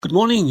Good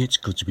morning, it's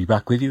good to be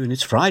back with you, and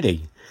it's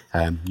Friday.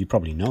 You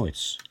probably know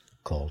it's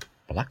called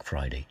Black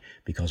Friday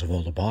because of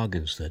all the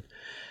bargains that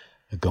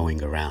are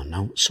going around.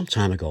 Now, some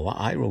time ago,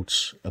 I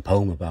wrote a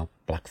poem about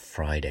Black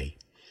Friday.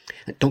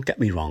 And don't get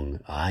me wrong,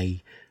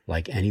 I,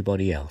 like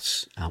anybody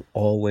else, am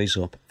always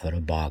up for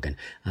a bargain,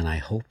 and I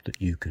hope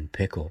that you can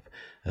pick up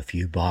a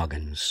few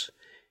bargains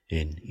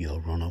in your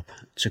run-up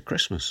to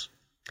Christmas.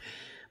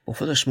 But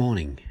for this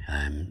morning,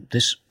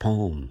 this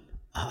poem,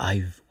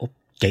 I've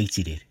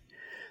updated it.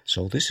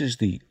 So this is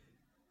the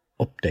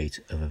update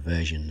of a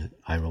version that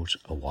I wrote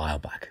a while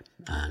back,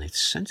 and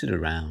it's centered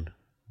around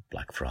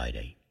Black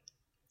Friday.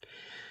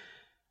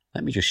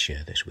 Let me just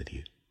share this with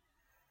you.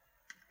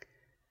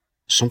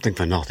 Something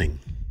for nothing.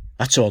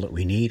 That's all that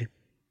we need.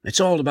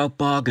 It's all about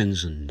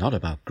bargains and not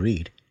about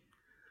greed.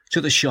 To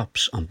the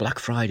shops on Black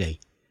Friday.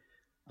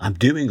 I'm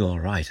doing all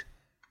right.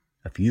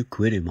 A few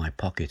quid in my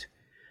pocket,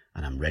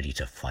 and I'm ready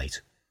to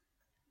fight.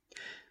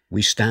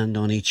 We stand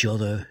on each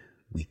other.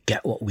 We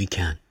get what we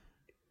can.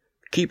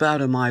 Keep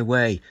out of my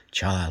way,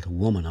 child,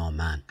 woman or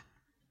man.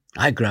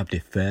 I grabbed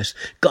it first,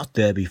 got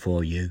there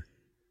before you.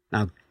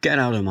 Now get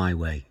out of my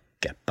way,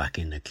 get back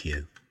in the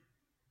queue.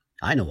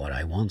 I know what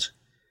I want,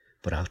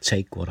 but I'll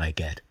take what I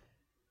get.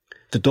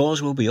 The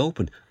doors will be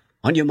open,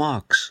 on your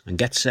marks and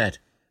get set.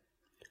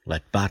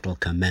 Let battle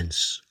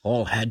commence,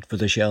 all head for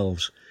the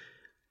shelves.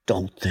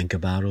 Don't think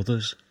about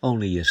others,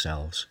 only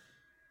yourselves.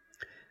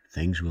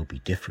 Things will be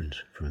different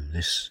from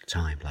this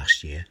time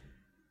last year.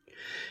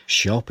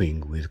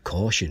 Shopping with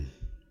caution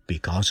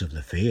because of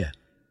the fear.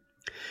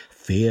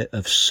 Fear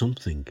of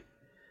something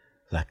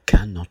that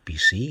cannot be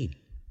seen.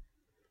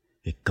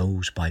 It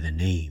goes by the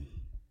name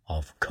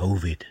of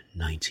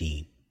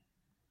COVID-19.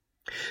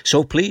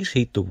 So please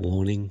heed the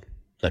warning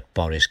that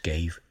Boris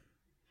gave.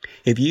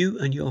 If you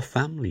and your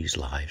family's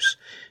lives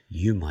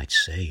you might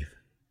save.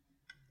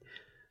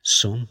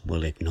 Some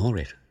will ignore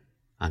it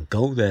and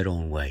go their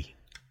own way.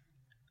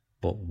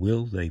 But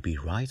will they be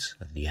right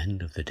at the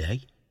end of the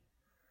day?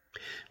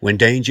 When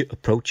danger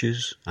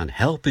approaches and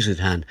help is at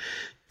hand,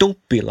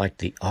 don't be like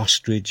the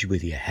ostrich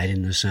with your head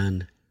in the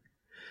sand.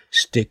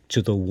 Stick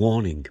to the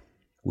warning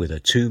with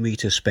a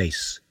 2-meter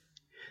space,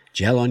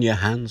 gel on your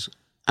hands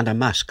and a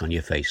mask on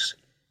your face.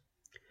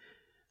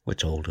 We're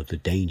told of the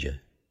danger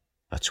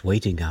that's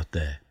waiting out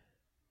there.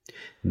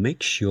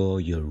 Make sure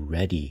you're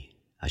ready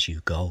as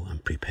you go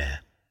and prepare.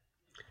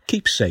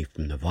 Keep safe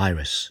from the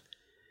virus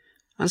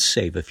and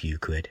save a few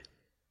quid.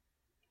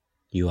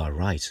 You are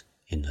right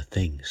in the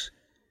things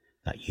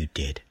that you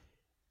did.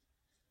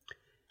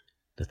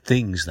 The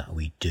things that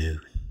we do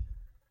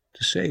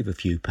to save a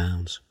few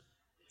pounds.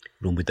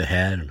 Run with the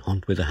hare and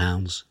hunt with the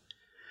hounds.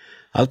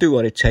 I'll do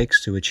what it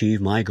takes to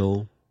achieve my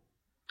goal.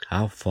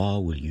 How far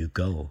will you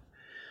go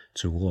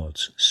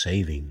towards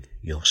saving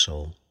your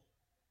soul?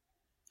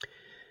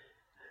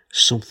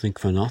 Something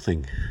for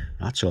nothing,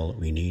 that's all that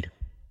we need.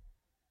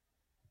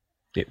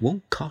 It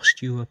won't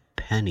cost you a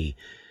penny,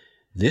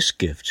 this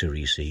gift to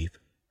receive.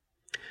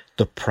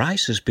 The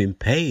price has been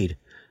paid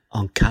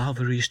on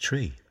Calvary's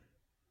tree.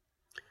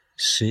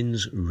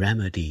 Sin's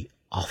remedy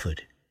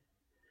offered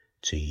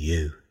to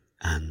you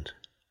and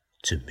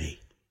to me.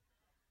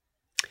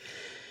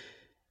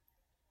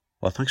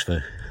 Well, thanks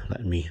for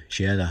letting me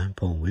share that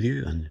poem with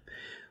you.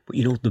 But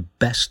you know, the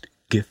best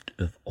gift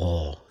of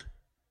all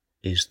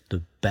is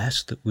the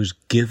best that was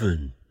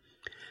given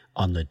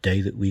on the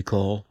day that we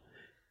call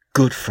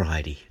Good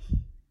Friday.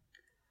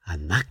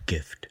 And that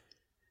gift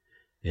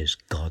is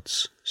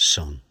God's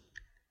Son,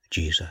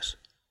 Jesus.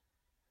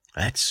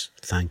 Let's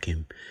thank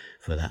him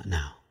for that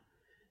now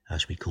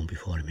as we come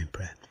before him in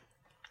prayer.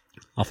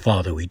 Our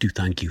Father, we do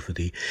thank you for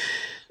the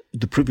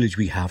privilege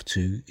we have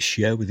to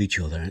share with each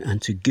other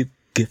and to give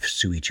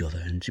gifts to each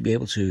other and to be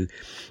able to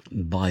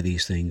buy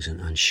these things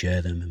and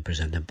share them and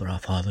present them. But our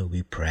Father,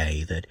 we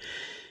pray that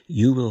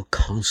you will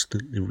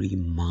constantly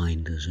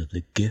remind us of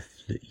the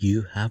gift that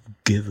you have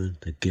given,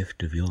 the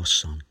gift of your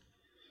Son.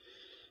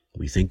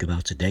 We think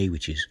about today,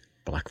 which is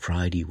Black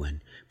Friday, when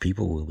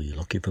people will be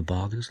looking for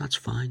bargains. That's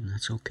fine,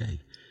 that's okay.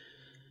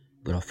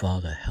 But our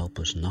Father, help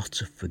us not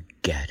to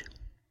forget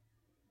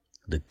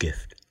the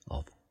gift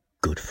of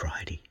Good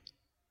Friday.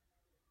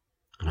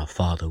 And our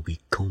Father, we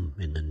come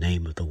in the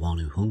name of the one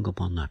who hung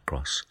upon that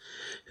cross,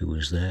 who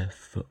was there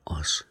for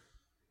us.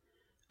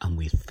 And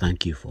we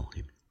thank you for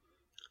him.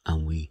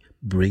 And we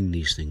bring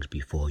these things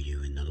before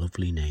you in the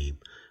lovely name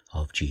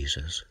of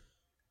Jesus.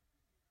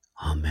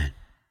 Amen.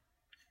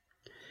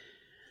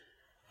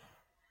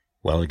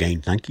 Well, again,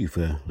 thank you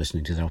for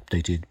listening to that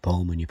updated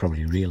poem, and you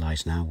probably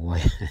realise now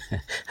why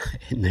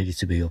it needed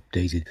to be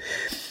updated.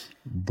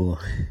 But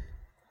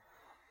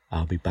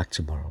I'll be back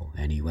tomorrow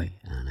anyway,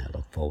 and I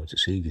look forward to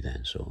seeing you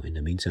then. So in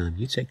the meantime,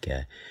 you take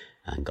care,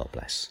 and God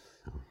bless.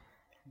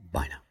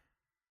 Bye now.